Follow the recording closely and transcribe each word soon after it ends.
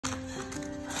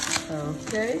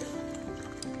Okay,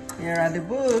 here are the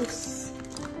books.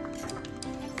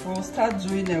 We'll start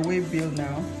doing a way bill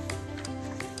now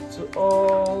to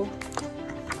all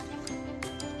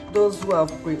those who have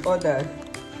pre-ordered.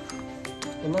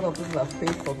 A lot of people have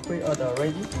paid for pre-order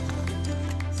already.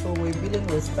 So way billing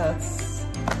will start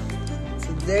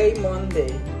today,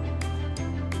 Monday.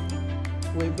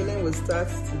 Way billing will start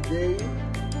today,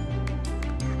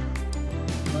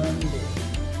 Monday.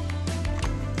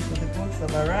 So the books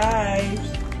have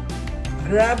arrived.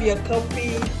 Grab your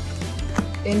copy.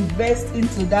 Invest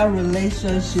into that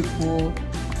relationship.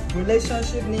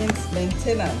 Relationship needs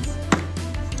maintenance.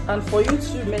 And for you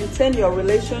to maintain your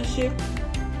relationship,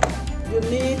 you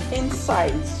need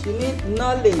insights, you need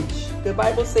knowledge. The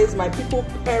Bible says, my people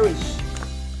perish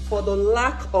for the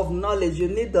lack of knowledge. You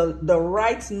need the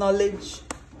right knowledge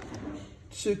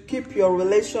to keep your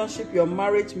relationship, your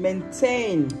marriage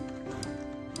maintained.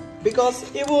 Because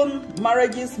even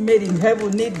marriages made in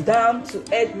heaven need down to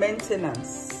earth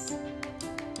maintenance.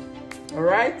 All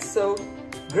right, so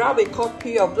grab a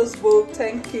copy of this book,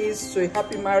 10 Keys to a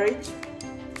Happy Marriage,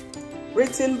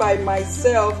 written by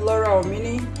myself, Laura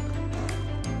Omini,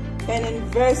 and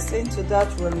invest into that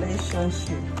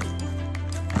relationship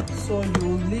so you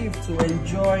will live to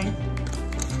enjoy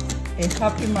a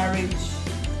happy marriage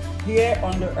here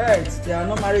on the earth. There are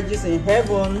no marriages in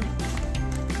heaven.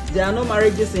 There are no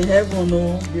marriages in heaven,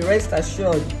 no. Be rest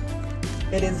assured.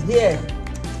 It is here.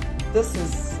 This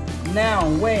is now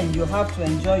when you have to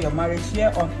enjoy your marriage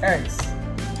here on earth.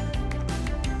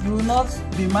 You will not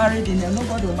be married in heaven.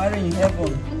 Nobody will marry in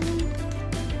heaven.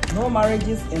 No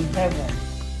marriages in heaven.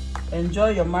 Enjoy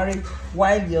your marriage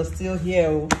while you're still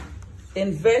here.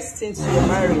 Invest into your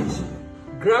marriage.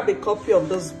 Grab a copy of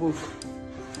this book.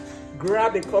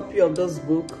 Grab a copy of this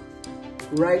book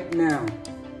right now.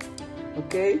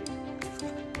 Okay?